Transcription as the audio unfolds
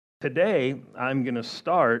Today, I'm going to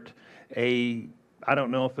start I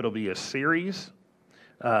don't know if it'll be a series,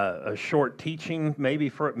 a short teaching, maybe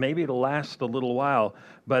it'll last a little while,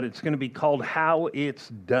 but it's going to be called How It's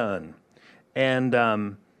Done. And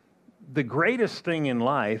the greatest thing in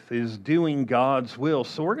life is doing God's will.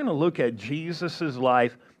 So we're going to look at Jesus'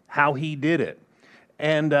 life, how he did it.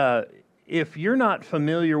 And if you're not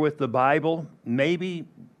familiar with the Bible, maybe,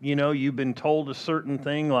 you've been told a certain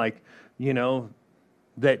thing like,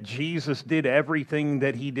 that Jesus did everything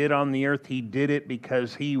that he did on the earth. He did it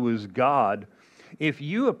because he was God. If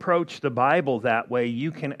you approach the Bible that way,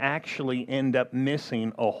 you can actually end up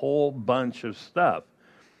missing a whole bunch of stuff.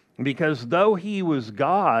 Because though he was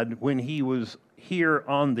God when he was here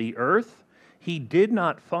on the earth, he did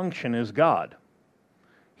not function as God.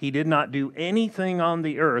 He did not do anything on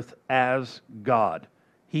the earth as God.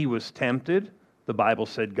 He was tempted. The Bible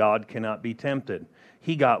said God cannot be tempted.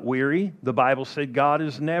 He got weary. The Bible said God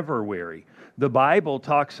is never weary. The Bible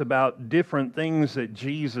talks about different things that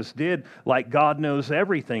Jesus did, like God knows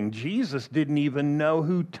everything. Jesus didn't even know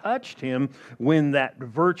who touched him when that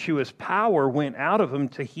virtuous power went out of him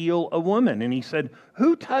to heal a woman. And he said,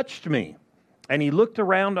 "Who touched me?" And he looked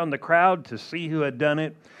around on the crowd to see who had done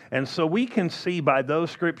it. And so we can see by those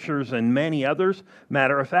scriptures and many others,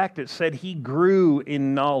 matter of fact, it said he grew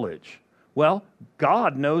in knowledge. Well,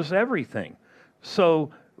 God knows everything. So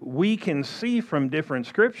we can see from different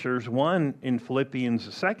scriptures, one in Philippians,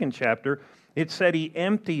 the second chapter, it said he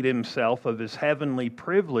emptied himself of his heavenly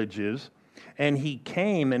privileges and he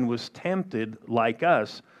came and was tempted like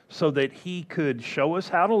us so that he could show us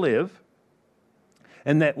how to live,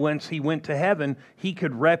 and that once he went to heaven, he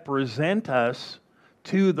could represent us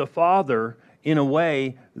to the Father in a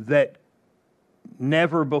way that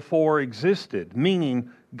never before existed, meaning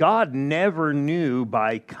God never knew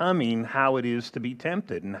by coming how it is to be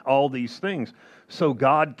tempted and all these things. So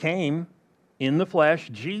God came in the flesh,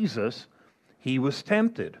 Jesus, he was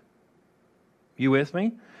tempted. You with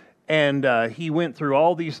me? And he went through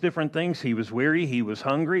all these different things. He was weary, he was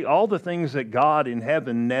hungry, all the things that God in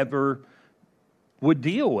heaven never would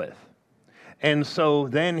deal with. And so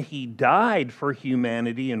then he died for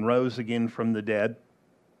humanity and rose again from the dead.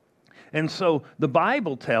 And so the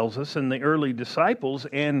Bible tells us, and the early disciples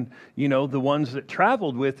and, the ones that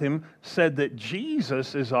traveled with him said that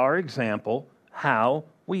Jesus is our example how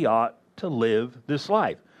we ought to live this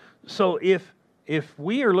life. So if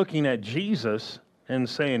we are looking at Jesus and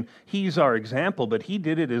saying he's our example, but he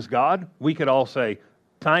did it as God, we could all say,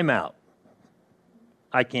 time out.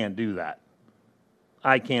 I can't do that.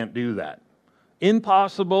 I can't do that.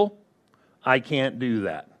 Impossible. I can't do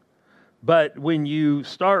that. But when you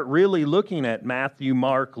start really looking at Matthew,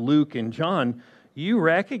 Mark, Luke, and John, you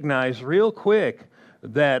recognize real quick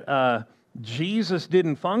that Jesus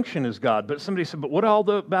didn't function as God. But somebody said, but what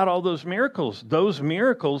about all those miracles? Those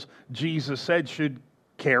miracles, Jesus said, should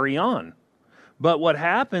carry on. But what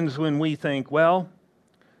happens when we think, well,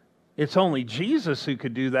 it's only Jesus who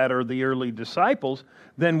could do that, or the early disciples,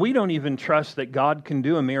 then we don't even trust that God can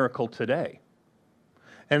do a miracle today.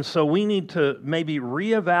 And so we need to maybe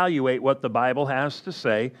reevaluate what the Bible has to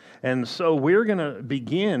say. And so we're going to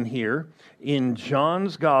begin here in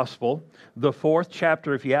John's Gospel, the 4th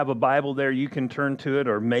chapter. If you have a Bible there, you can turn to it.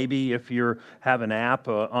 Or maybe if you have an app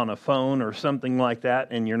on a phone or something like that,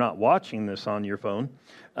 and you're not watching this on your phone,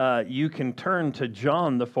 you can turn to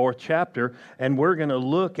John, the 4th chapter. And we're going to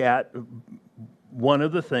look at one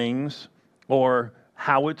of the things, or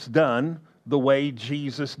how it's done the way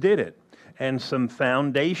Jesus did it, and some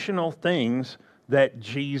foundational things that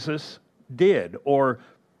Jesus did, or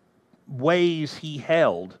ways he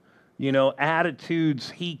held, attitudes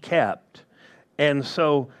he kept. And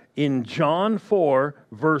so in John 4,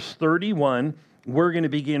 verse 31, we're going to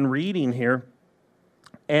begin reading here,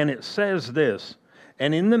 and it says this,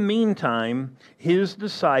 "And in the meantime, his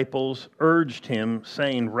disciples urged him,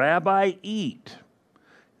 saying, 'Rabbi, eat.'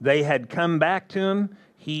 They had come back to him.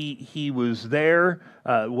 He was there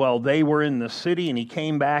while they were in the city, and he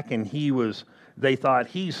came back, and they thought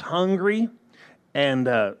he's hungry, and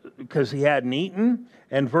because he hadn't eaten.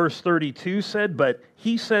 And verse 32 said, "But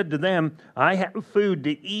he said to them, 'I have food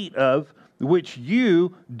to eat of which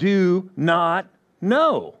you do not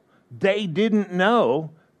know.'" They didn't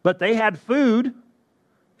know, but they had food.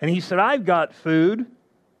 And he said, "I've got food,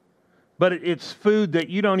 but it's food that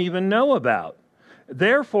you don't even know about."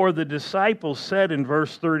 Therefore, the disciples said in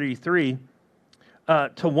verse 33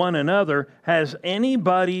 to one another, "Has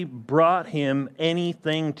anybody brought him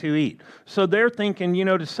anything to eat?" So they're thinking,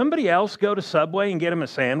 did somebody else go to Subway and get him a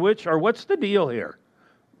sandwich? Or what's the deal here?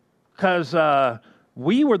 Because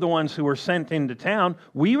We were the ones who were sent into town.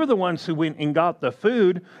 We were the ones who went and got the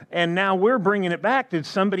food, and now we're bringing it back to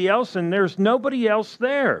somebody else, and there's nobody else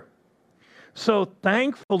there. So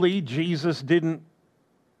thankfully, Jesus didn't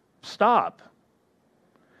stop,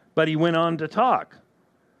 but he went on to talk.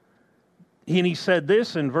 And he said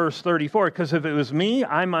this in verse 34, because if it was me,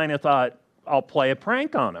 I might have thought, I'll play a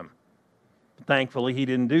prank on him. Thankfully, he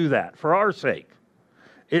didn't do that for our sake.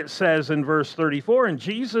 It says in verse 34, and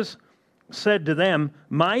Jesus said to them,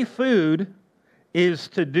 my food is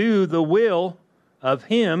to do the will of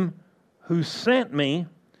him who sent me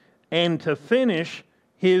and to finish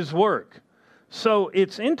his work. So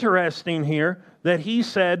it's interesting here that he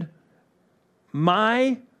said,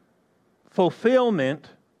 my fulfillment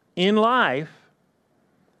in life,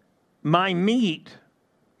 my meat,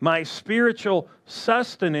 my spiritual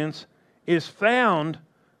sustenance is found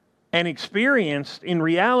and experienced in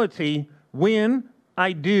reality when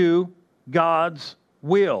I do God's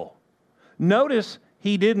will. Notice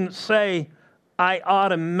he didn't say, I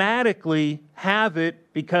automatically have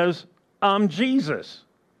it because I'm Jesus.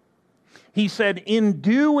 He said, in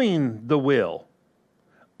doing the will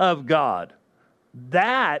of God,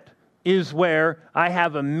 that is where I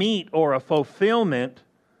have a meat or a fulfillment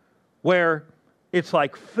where it's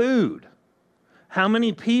like food. How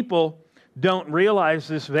many people don't realize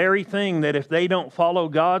this very thing, that if they don't follow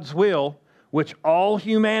God's will, which all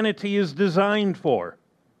humanity is designed for,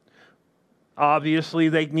 obviously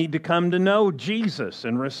they need to come to know Jesus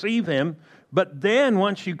and receive Him. But then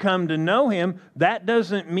once you come to know Him, that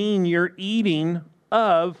doesn't mean you're eating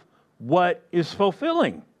of what is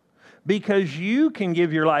fulfilling. Because you can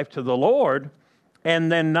give your life to the Lord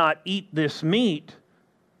and then not eat this meat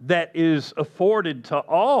that is afforded to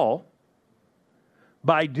all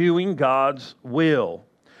by doing God's will.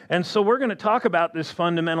 And so we're going to talk about this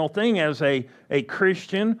fundamental thing as a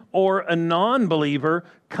Christian or a non-believer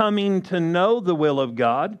coming to know the will of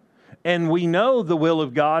God. And we know the will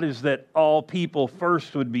of God is that all people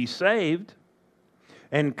first would be saved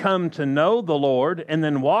and come to know the Lord and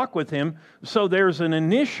then walk with Him. So there's an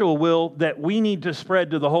initial will that we need to spread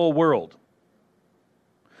to the whole world.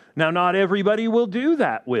 Now, not everybody will do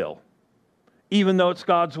that will, even though it's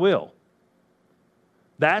God's will.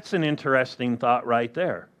 That's an interesting thought right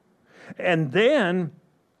there. And then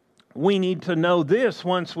we need to know this: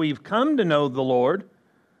 once we've come to know the Lord,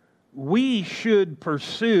 we should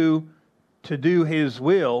pursue to do His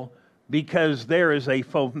will, because there is a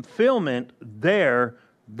fulfillment there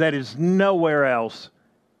that is nowhere else.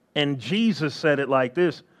 And Jesus said it like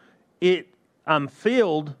this: I'm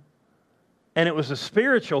filled, and it was a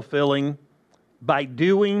spiritual filling, by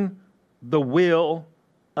doing the will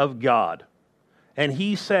of God. And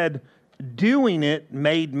He said, doing it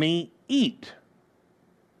made me eat.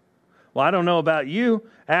 Well, I don't know about you.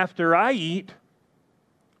 After I eat,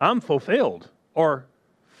 I'm fulfilled or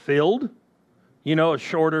filled. You know, a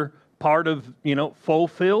shorter part of,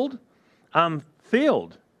 fulfilled. I'm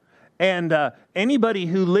filled. And anybody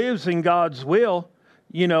who lives in God's will,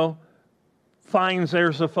 finds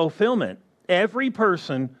there's a fulfillment. Every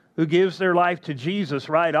person who gives their life to Jesus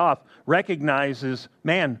right off recognizes,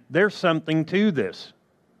 man, there's something to this.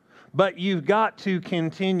 But you've got to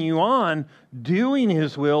continue on doing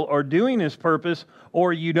His will or doing His purpose,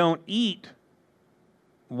 or you don't eat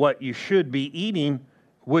what you should be eating,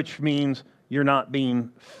 which means you're not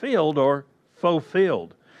being filled or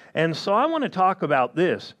fulfilled. And so I want to talk about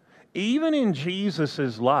this. Even in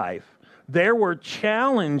Jesus' life, there were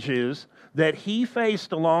challenges that He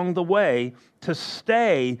faced along the way to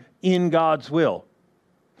stay in God's will.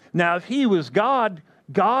 Now, if He was God,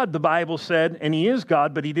 the Bible said, and He is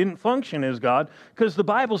God, but He didn't function as God, because the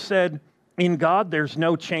Bible said, in God there's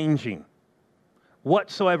no changing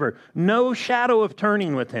whatsoever. No shadow of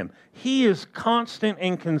turning with Him. He is constant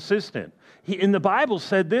and consistent. In the Bible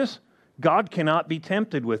said this: God cannot be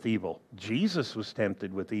tempted with evil. Jesus was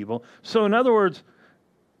tempted with evil. So in other words,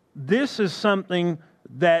 this is something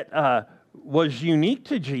that was unique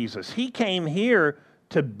to Jesus. He came here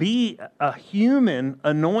to be a human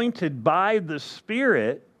anointed by the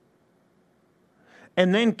Spirit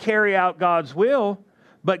and then carry out God's will,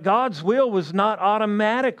 but God's will was not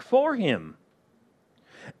automatic for Him.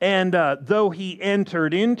 And though He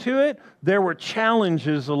entered into it, there were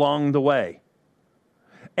challenges along the way.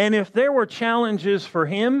 And if there were challenges for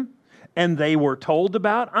Him and they were told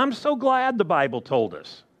about, I'm so glad the Bible told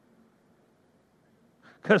us.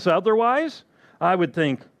 Because otherwise, I would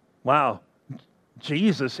think, wow,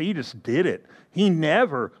 Jesus, He just did it. He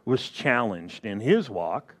never was challenged in His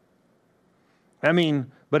walk. I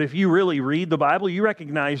mean, but if you really read the Bible, you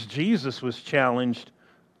recognize Jesus was challenged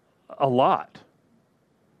a lot.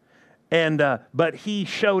 But he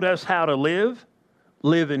showed us how to live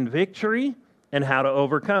in victory, and how to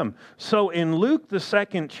overcome. So in Luke, the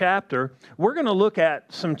 2nd chapter, we're going to look at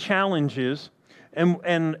some challenges,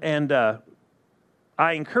 and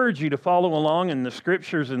I encourage you to follow along in the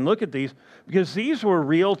scriptures and look at these, because these were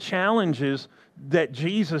real challenges that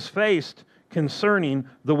Jesus faced concerning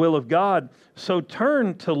the will of God. So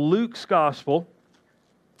turn to Luke's gospel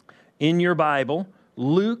in your Bible,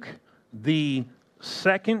 Luke, the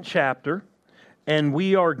 2nd chapter, and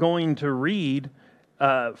we are going to read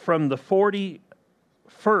from the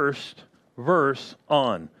 41st verse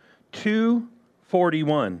on,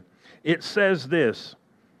 2:41. It says this,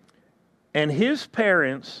 "And his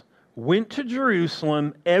parents went to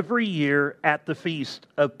Jerusalem every year at the feast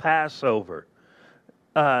of Passover."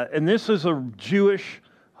 And this is a Jewish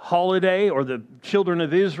holiday, or the children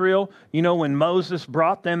of Israel, you know, when Moses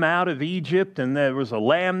brought them out of Egypt and there was a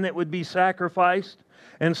lamb that would be sacrificed.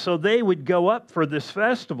 And so they would go up for this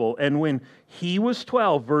festival. And when he was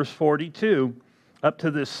 12, verse 42, up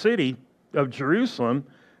to this city of Jerusalem,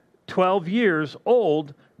 12 years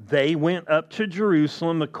old, they went up to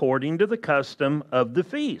Jerusalem according to the custom of the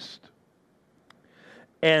feast.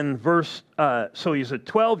 And so he's a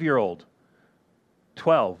 12-year-old.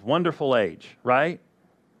 12, wonderful age, right?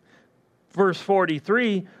 Verse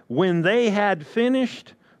 43, when they had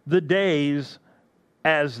finished the days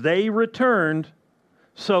as they returned.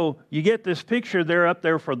 So you get this picture, they're up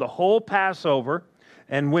there for the whole Passover,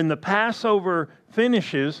 and when the Passover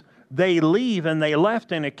finishes, they leave, and they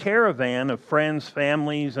left in a caravan of friends,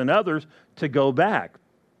 families, and others to go back.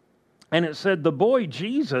 And it said the boy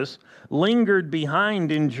Jesus lingered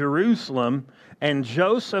behind in Jerusalem, and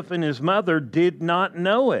Joseph and his mother did not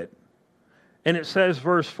know it. And it says,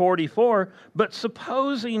 verse 44, but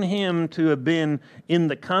supposing him to have been in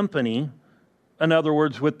the company, in other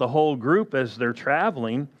words, with the whole group as they're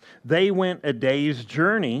traveling, they went a day's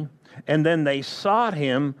journey, and then they sought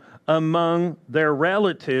him among their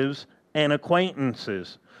relatives and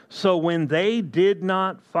acquaintances. So when they did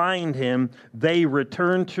not find him, they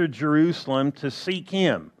returned to Jerusalem to seek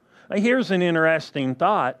him. Now, here's an interesting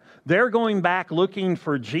thought. They're going back looking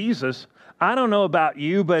for Jesus. I don't know about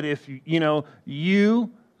you, but if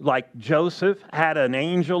you, like Joseph, had an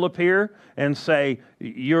angel appear and say,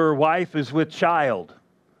 your wife is with child.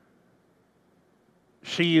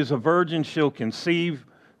 She is a virgin, she'll conceive,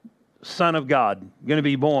 Son of God, going to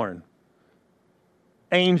be born.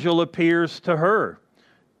 Angel appears to her.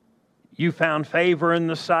 You found favor in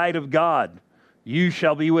the sight of God. You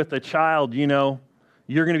shall be with a child,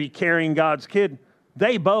 you're going to be carrying God's kid.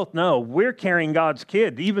 They both know we're carrying God's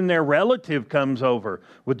kid. Even their relative comes over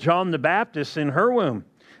with John the Baptist in her womb.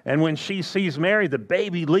 And when she sees Mary, the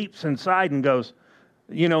baby leaps inside and goes,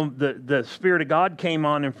 the Spirit of God came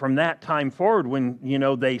on him from that time forward when,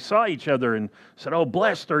 they saw each other and said, oh,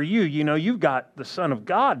 blessed are you. You've got the Son of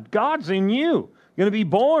God. God's in you. Going to be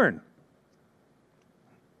born.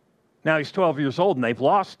 Now he's 12 years old and they've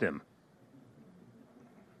lost him.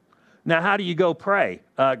 Now, how do you go pray?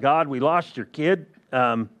 God, we lost your kid.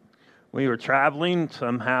 We were traveling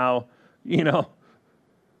somehow,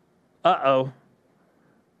 uh-oh.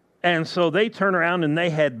 And so they turn around and they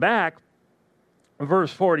head back.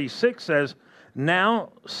 Verse 46 says,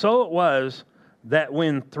 now so it was that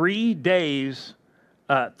when 3 days,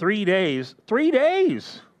 I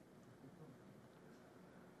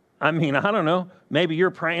mean, I don't know. Maybe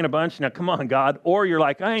you're praying a bunch. Now, come on, God. Or you're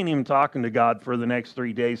like, I ain't even talking to God for the next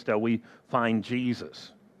 3 days till we find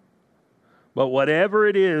Jesus. But whatever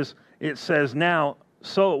it is, it says now,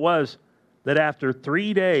 so it was that after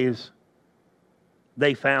 3 days,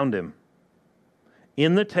 they found him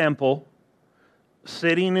in the temple,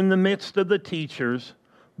 sitting in the midst of the teachers,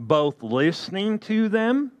 both listening to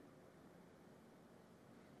them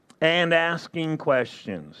and asking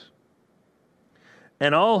questions.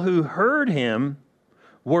 And all who heard him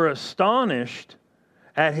were astonished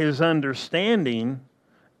at his understanding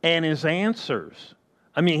and his answers.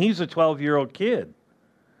 I mean, he's a 12-year-old kid.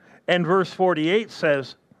 And verse 48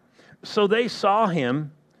 says, so they saw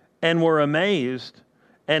him and were amazed,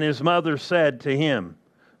 and his mother said to him,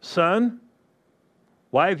 son,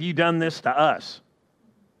 why have you done this to us?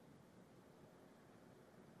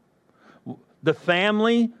 The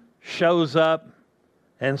family shows up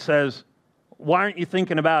and says, why aren't you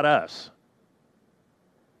thinking about us?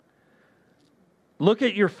 Look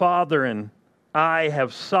at your father and I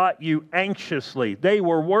have sought you anxiously. They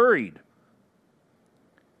were worried.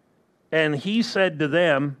 And he said to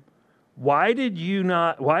them, why did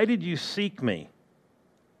you seek me?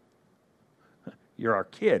 You're our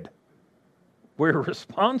kid. We're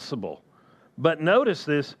responsible. But notice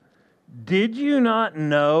this, did you not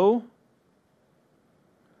know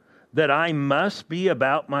that I must be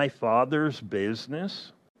about my Father's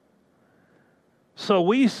business? So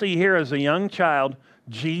we see here as a young child,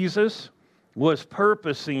 Jesus was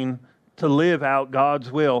purposing to live out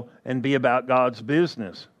God's will and be about God's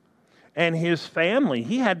business. And his family,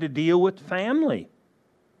 he had to deal with family.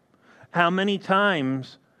 How many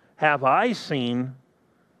times have I seen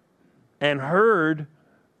and heard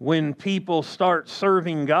when people start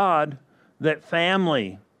serving God that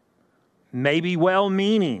family, maybe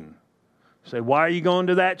well-meaning, say, why are you going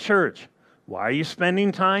to that church? Why are you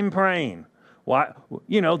spending time praying? Why?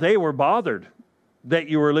 You know, they were bothered that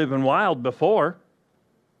you were living wild before.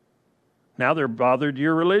 Now they're bothered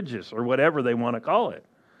you're religious or whatever they want to call it.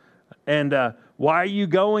 And why are you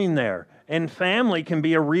going there? And family can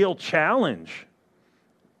be a real challenge.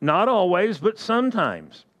 Not always, but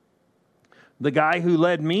sometimes. The guy who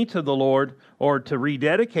led me to the Lord or to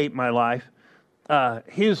rededicate my life,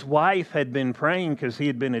 his wife had been praying because he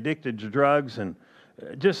had been addicted to drugs and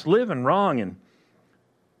just living wrong. And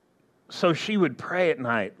so she would pray at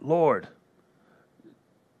night, Lord,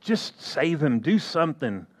 just save him, do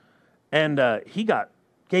something. And he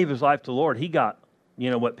gave his life to the Lord. He got,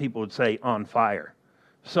 what people would say, on fire.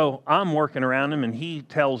 So I'm working around him and he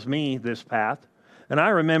tells me this path. And I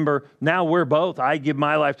remember now I give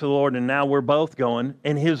my life to the Lord and now we're both going.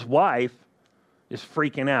 And his wife is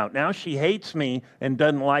freaking out. Now she hates me and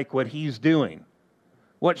doesn't like what he's doing.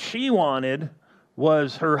 What she wanted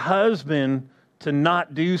was her husband to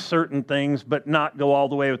not do certain things, but not go all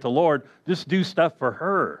the way with the Lord. Just do stuff for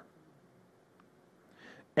her.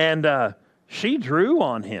 And she drew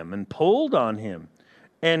on him and pulled on him.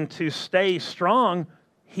 And to stay strong,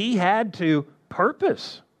 he had to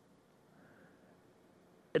purpose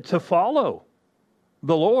to follow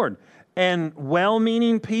the Lord. And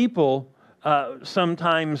well-meaning people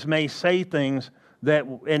sometimes may say things that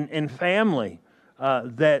in family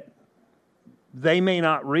that they may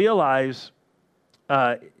not realize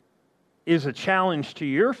is a challenge to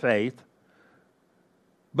your faith.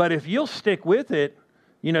 But if you'll stick with it,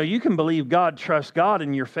 you can believe God, trust God,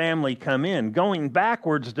 and your family come in. Going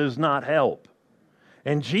backwards does not help.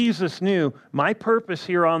 And Jesus knew, my purpose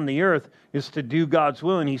here on the earth is to do God's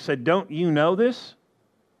will. And he said, don't you know this?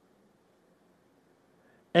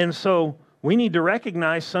 And so we need to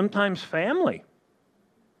recognize sometimes family.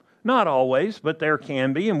 Not always, but there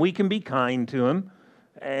can be, and we can be kind to them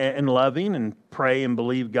and loving and pray and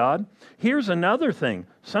believe God. Here's another thing.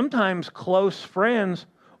 Sometimes close friends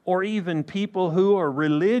or even people who are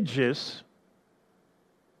religious,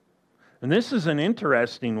 and this is an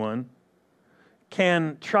interesting one,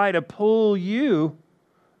 can try to pull you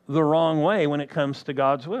the wrong way when it comes to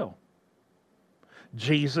God's will.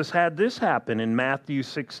 Jesus had this happen in Matthew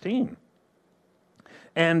 16.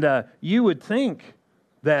 And you would think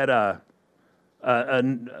that,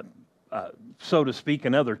 so to speak,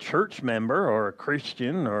 another church member or a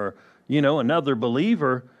Christian or, another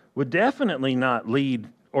believer would definitely not lead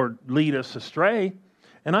us astray.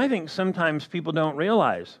 And I think sometimes people don't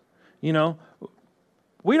realize,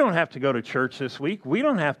 we don't have to go to church this week. We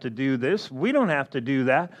don't have to do this. We don't have to do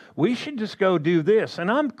that. We should just go do this.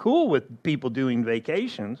 And I'm cool with people doing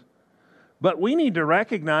vacations. But we need to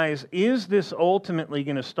recognize, is this ultimately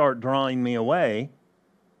going to start drawing me away?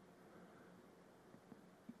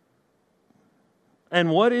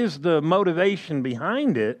 And what is the motivation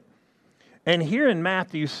behind it? And here in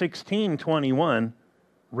Matthew 16:21,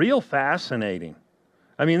 real fascinating.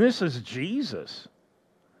 I mean, this is Jesus.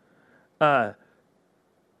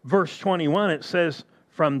 Verse 21, it says,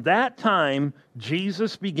 from that time,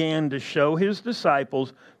 Jesus began to show his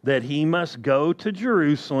disciples that he must go to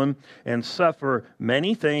Jerusalem and suffer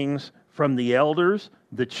many things from the elders,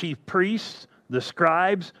 the chief priests, the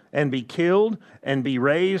scribes, and be killed and be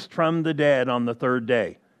raised from the dead on the third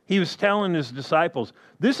day. He was telling his disciples,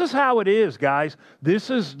 this is how it is, guys. This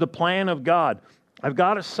is the plan of God. I've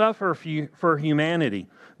got to suffer for humanity.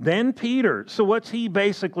 Then Peter, so what's he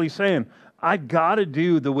basically saying? I've got to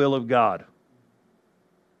do the will of God.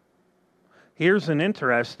 Here's an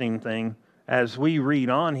interesting thing. As we read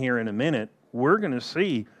on here in a minute, we're going to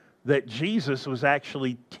see that Jesus was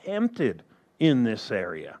actually tempted in this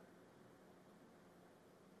area.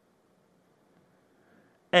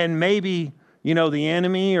 And maybe, the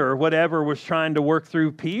enemy or whatever was trying to work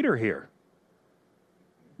through Peter here.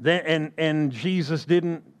 And Jesus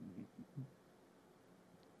didn't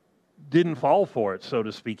fall for it, so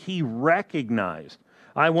to speak. He recognized.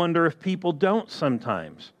 I wonder if people don't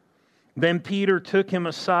sometimes. Then Peter took him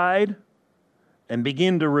aside and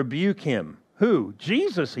began to rebuke him. Who?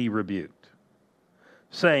 Jesus he rebuked,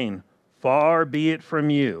 saying, far be it from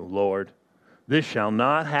you, Lord. This shall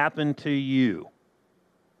not happen to you.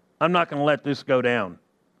 I'm not going to let this go down.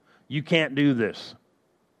 You can't do this.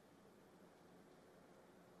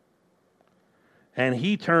 And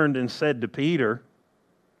he turned and said to Peter,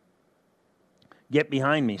 "Get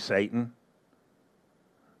behind me, Satan."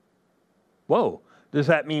 Whoa, does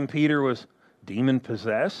that mean Peter was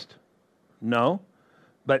demon-possessed? No.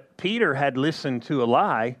 But Peter had listened to a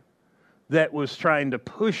lie that was trying to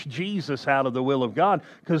push Jesus out of the will of God.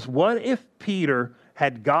 Because what if Peter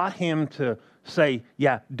had got him to say,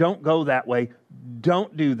 yeah, don't go that way,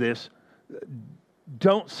 don't do this,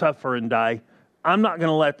 don't suffer and die, I'm not going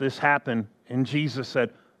to let this happen. And Jesus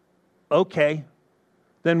said, okay,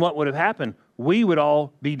 then what would have happened? We would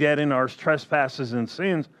all be dead in our trespasses and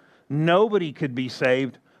sins. Nobody could be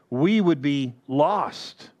saved. We would be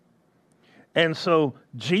lost. And so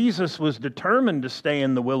Jesus was determined to stay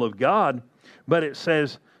in the will of God, but it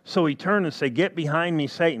says, so he turned and said, "Get behind me,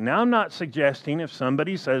 Satan." Now, I'm not suggesting if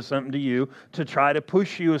somebody says something to you to try to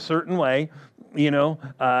push you a certain way,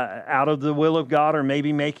 out of the will of God, or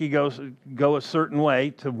maybe make you go a certain way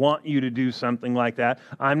to want you to do something like that.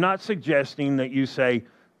 I'm not suggesting that you say,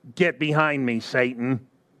 "Get behind me, Satan."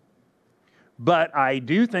 But I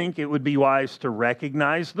do think it would be wise to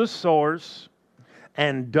recognize the source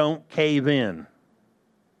and don't cave in.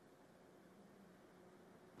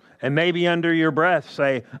 And maybe under your breath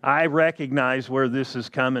say, I recognize where this is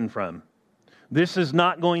coming from. This is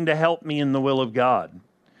not going to help me in the will of God.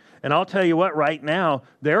 And I'll tell you what, right now,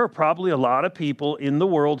 there are probably a lot of people in the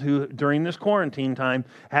world who, during this quarantine time,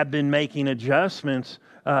 have been making adjustments.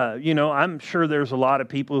 I'm sure there's a lot of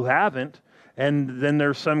people who haven't. And then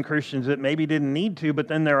there's some Christians that maybe didn't need to, but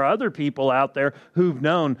then there are other people out there who've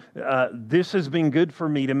known, this has been good for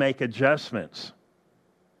me to make adjustments.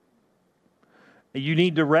 You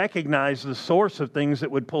need to recognize the source of things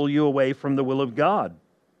that would pull you away from the will of God.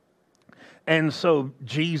 And so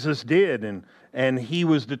Jesus did, and he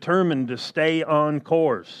was determined to stay on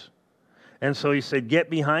course. And so he said, "Get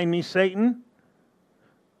behind me, Satan."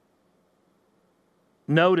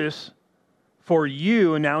 Notice, for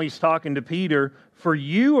you, and now he's talking to Peter, for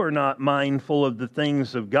you are not mindful of the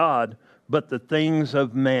things of God, but the things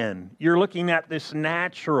of men. You're looking at this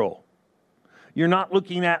natural. You're not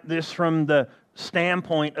looking at this from the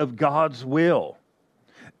standpoint of God's will.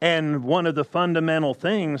 And one of the fundamental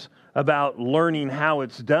things about learning how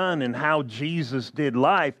it's done and how Jesus did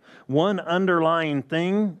life, one underlying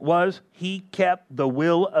thing was he kept the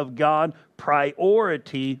will of God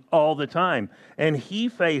priority all the time. And he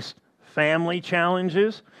faced family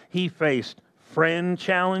challenges. He faced friend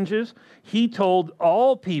challenges. He told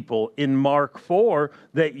all people in Mark 4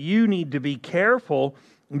 that you need to be careful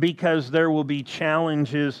because there will be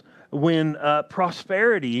challenges when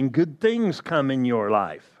prosperity and good things come in your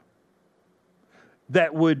life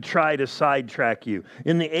that would try to sidetrack you.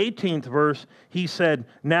 In the 18th verse, he said,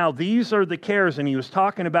 "Now these are the cares," and he was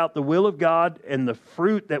talking about the will of God and the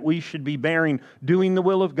fruit that we should be bearing, doing the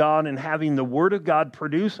will of God and having the Word of God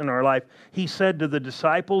produce in our life. He said to the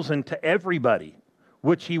disciples and to everybody,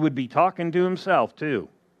 which he would be talking to himself too.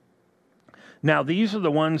 Now these are the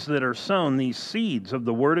ones that are sown, these seeds of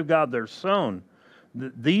the Word of God, they're sown.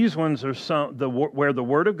 These ones are sown where the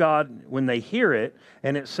Word of God, when they hear it,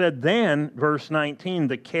 and it said then, verse 19,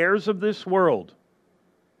 the cares of this world,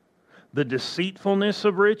 the deceitfulness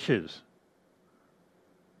of riches,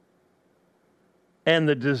 and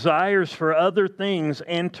the desires for other things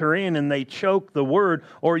enter in and they choke the Word,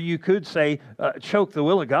 or you could say, choke the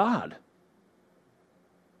will of God.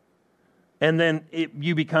 And then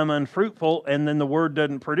you become unfruitful, and then the Word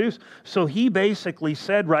doesn't produce. So he basically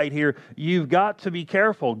said right here, you've got to be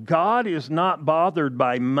careful. God is not bothered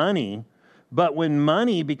by money, but when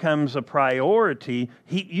money becomes a priority,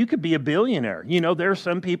 you could be a billionaire. There are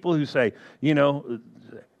some people who say,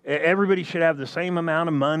 everybody should have the same amount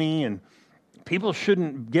of money, and people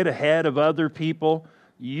shouldn't get ahead of other people.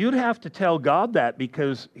 You'd have to tell God that,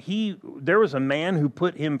 because there was a man who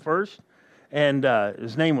put him first. And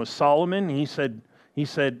his name was Solomon. He said,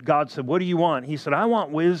 God said, "What do you want?" He said, "I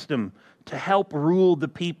want wisdom to help rule the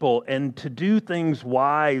people and to do things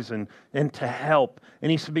wise and to help."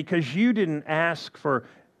 And he said, "Because you didn't ask for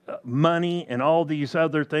money and all these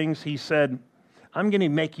other things," he said, "I'm going to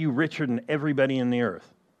make you richer than everybody in the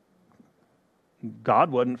earth."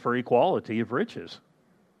 God wasn't for equality of riches.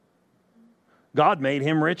 God made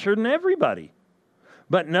him richer than everybody.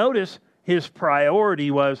 But notice his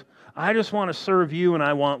priority was, I just want to serve you and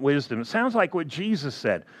I want wisdom. It sounds like what Jesus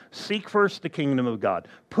said. Seek first the kingdom of God.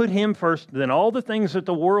 Put him first, then all the things that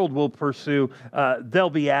the world will pursue, they'll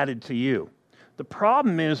be added to you. The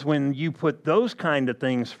problem is when you put those kind of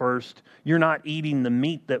things first, you're not eating the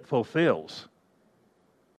meat that fulfills.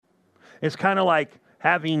 It's kind of like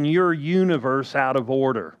having your universe out of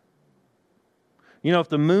order. You know, if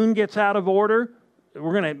the moon gets out of order,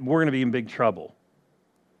 we're gonna be in big trouble,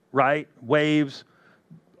 right? Waves,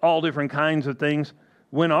 all different kinds of things.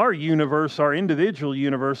 When our universe, our individual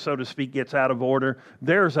universe, so to speak, gets out of order,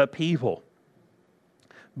 there's upheaval.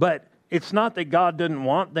 But it's not that God didn't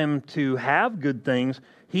want them to have good things.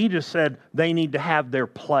 He just said they need to have their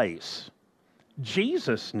place.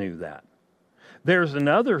 Jesus knew that. There's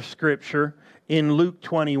another scripture in Luke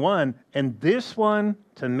 21, and this one,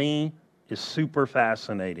 to me, is super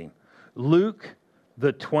fascinating. Luke,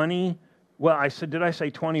 did I say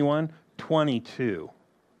 21? 22.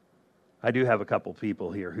 I do have a couple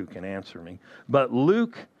people here who can answer me. But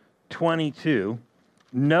Luke 22,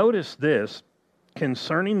 notice this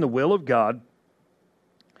concerning the will of God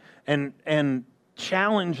and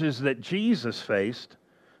challenges that Jesus faced,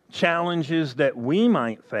 challenges that we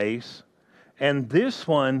might face. And this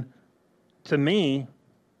one, to me,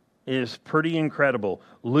 is pretty incredible.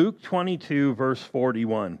 Luke 22, verse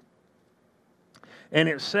 41. And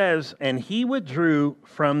it says, "And he withdrew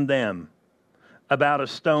from them about a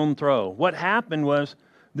stone throw." What happened was,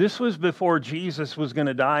 this was before Jesus was going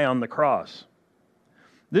to die on the cross.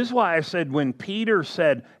 This is why I said when Peter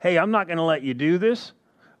said, "Hey, I'm not going to let you do this,"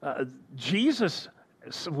 Jesus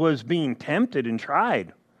was being tempted and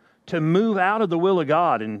tried to move out of the will of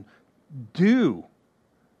God and do.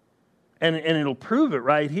 And it'll prove it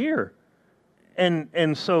right here.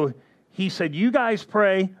 And so he said, "You guys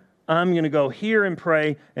pray. I'm going to go here and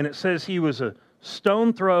pray." And it says he was a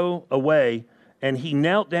stone throw away, and he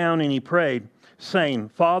knelt down and he prayed, saying,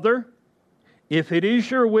 "Father, if it is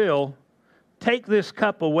your will, take this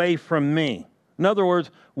cup away from me." In other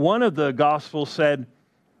words, one of the Gospels said,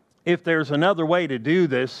 if there's another way to do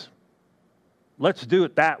this, let's do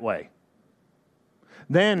it that way.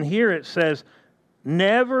 Then here it says,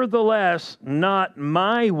 "Nevertheless, not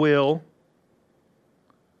my will,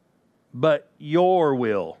 but your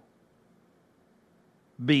will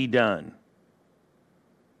be done."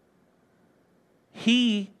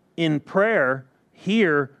 He, in prayer,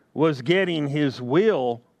 here was getting his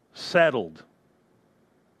will settled.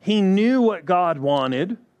 He knew what God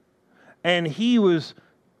wanted, and he was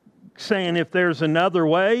saying, if there's another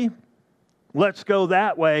way, let's go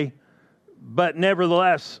that way, but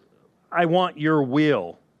nevertheless, I want your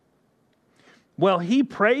will. Well, he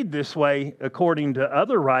prayed this way, according to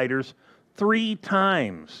other writers, 3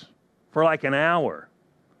 times for like an hour.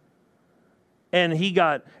 And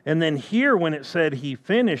then here when it said he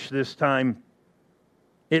finished this time,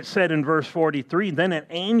 it said in verse 43, "Then an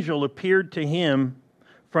angel appeared to him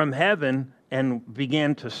from heaven and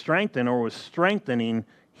began to strengthen," or was strengthening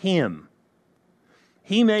him.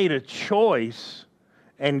 He made a choice,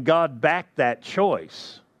 and God backed that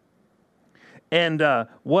choice. And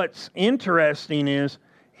what's interesting is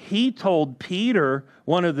he told Peter,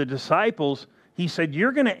 one of the disciples, he said,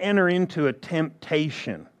 "You're going to enter into a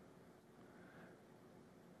temptation.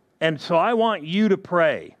 And so I want you to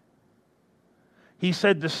pray." He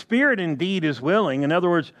said, "The spirit indeed is willing." In other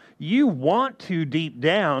words, you want to deep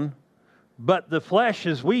down, but the flesh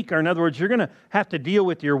is weak. Or in other words, you're going to have to deal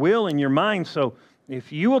with your will and your mind. So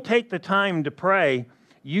if you will take the time to pray,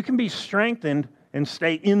 you can be strengthened and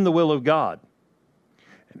stay in the will of God.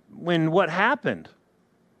 When what happened?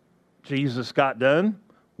 Jesus got done,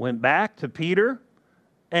 went back to Peter,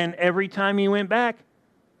 and every time he went back,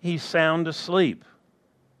 he's sound asleep.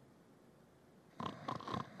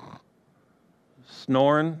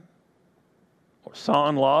 Snoring, or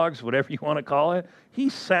sawing logs, whatever you want to call it,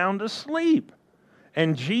 he's sound asleep.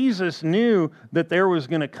 And Jesus knew that there was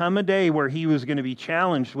going to come a day where he was going to be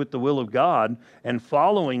challenged with the will of God and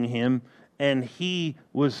following him, and he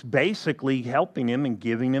was basically helping him and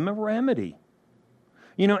giving him a remedy.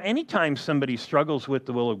 You know, anytime somebody struggles with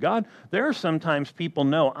the will of God, there are sometimes people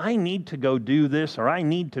know, I need to go do this, or I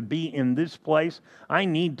need to be in this place, I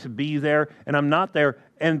need to be there, and I'm not there,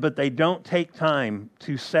 but they don't take time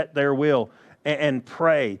to set their will and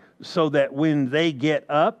pray, so that when they get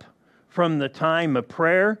up from the time of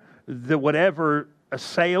prayer, that whatever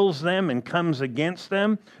assails them and comes against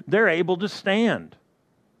them, they're able to stand.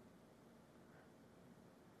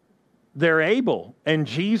 They're able. And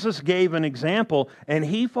Jesus gave an example, and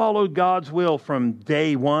he followed God's will from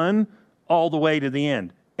day one all the way to the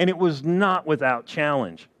end. And it was not without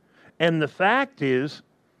challenge. And the fact is,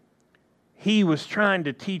 he was trying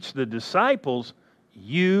to teach the disciples,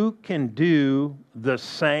 you can do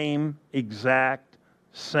the exact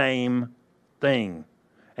same thing.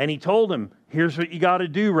 And he told them, here's what you got to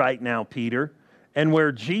do right now, Peter. And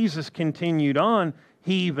where Jesus continued on,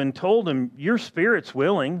 he even told him, your spirit's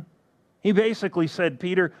willing, He basically said,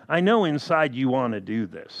 Peter, I know inside you want to do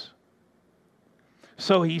this.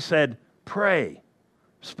 So he said, pray,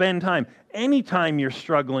 spend time. Anytime you're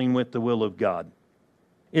struggling with the will of God,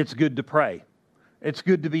 it's good to pray. It's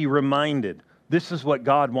good to be reminded, this is what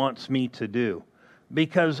God wants me to do.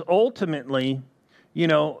 Because ultimately,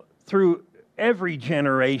 through every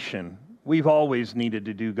generation, we've always needed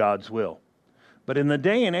to do God's will. But in the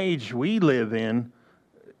day and age we live in,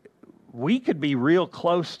 we could be real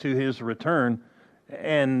close to His return,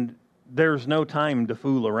 and there's no time to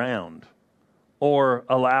fool around or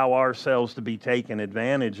allow ourselves to be taken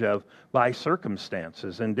advantage of by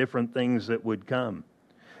circumstances and different things that would come.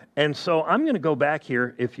 And so I'm going to go back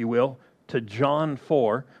here, if you will, to John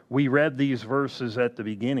 4. We read these verses at the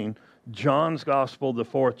beginning. John's Gospel, the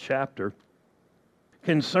 4th chapter,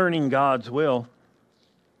 concerning God's will.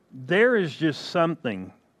 There is just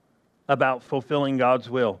something about fulfilling God's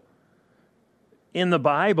will. In the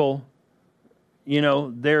Bible,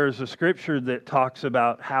 there's a scripture that talks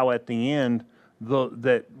about how at the end,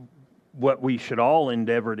 that what we should all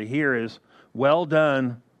endeavor to hear is, well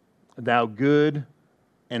done, thou good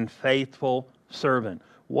and faithful servant.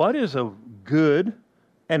 What is a good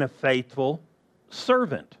and a faithful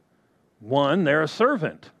servant? One, they're a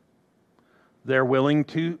servant. They're willing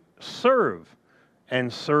to serve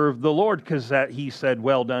and serve the Lord, because that He said,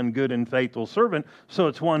 well done, good and faithful servant. So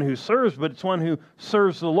it's one who serves, but it's one who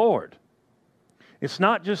serves the Lord. It's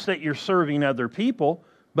not just that you're serving other people,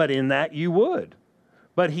 but in that you would.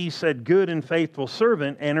 But He said, good and faithful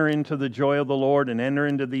servant, enter into the joy of the Lord and enter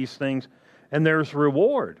into these things, and there's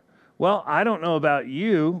reward. Well, I don't know about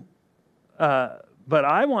you, but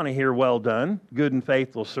I want to hear well done, good and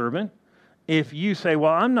faithful servant. If you say,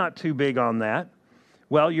 well, I'm not too big on that,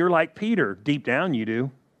 well, you're like Peter. Deep down you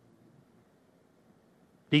do.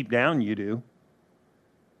 Deep down you do.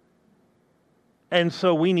 And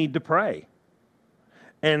so we need to pray.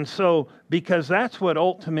 And so, because that's what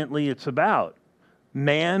ultimately it's about.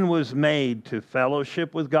 Man was made to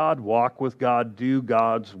fellowship with God, walk with God, do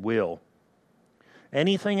God's will.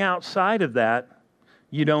 Anything outside of that,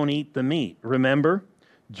 you don't eat the meat. Remember,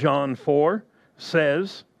 John 4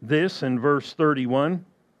 says this in verse 31,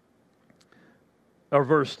 or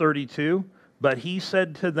verse 32, but He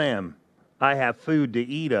said to them, I have food to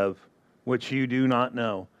eat of, which you do not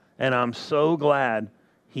know. And I'm so glad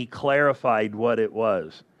He clarified what it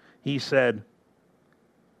was. He said,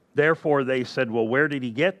 therefore they said, well, where did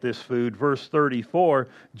He get this food? Verse 34,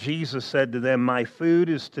 Jesus said to them, my food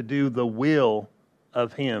is to do the will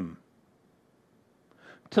of Him.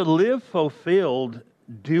 To live fulfilled,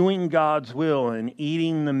 doing God's will and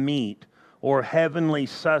eating the meat or heavenly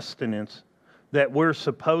sustenance that we're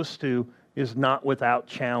supposed to is not without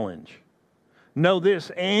challenge. Know this,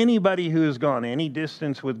 anybody who has gone any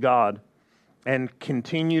distance with God and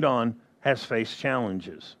continued on has faced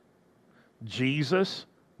challenges. Jesus,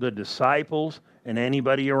 the disciples, and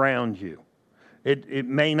anybody around you. It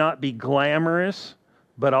may not be glamorous,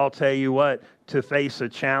 but I'll tell you what, to face a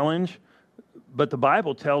challenge, but the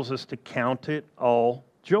Bible tells us to count it all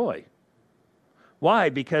joy. Why?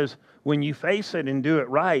 Because when you face it and do it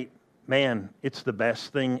right, man, it's the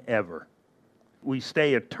best thing ever. We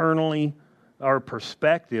stay eternally, our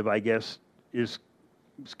perspective, I guess, is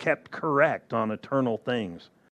kept correct on eternal things.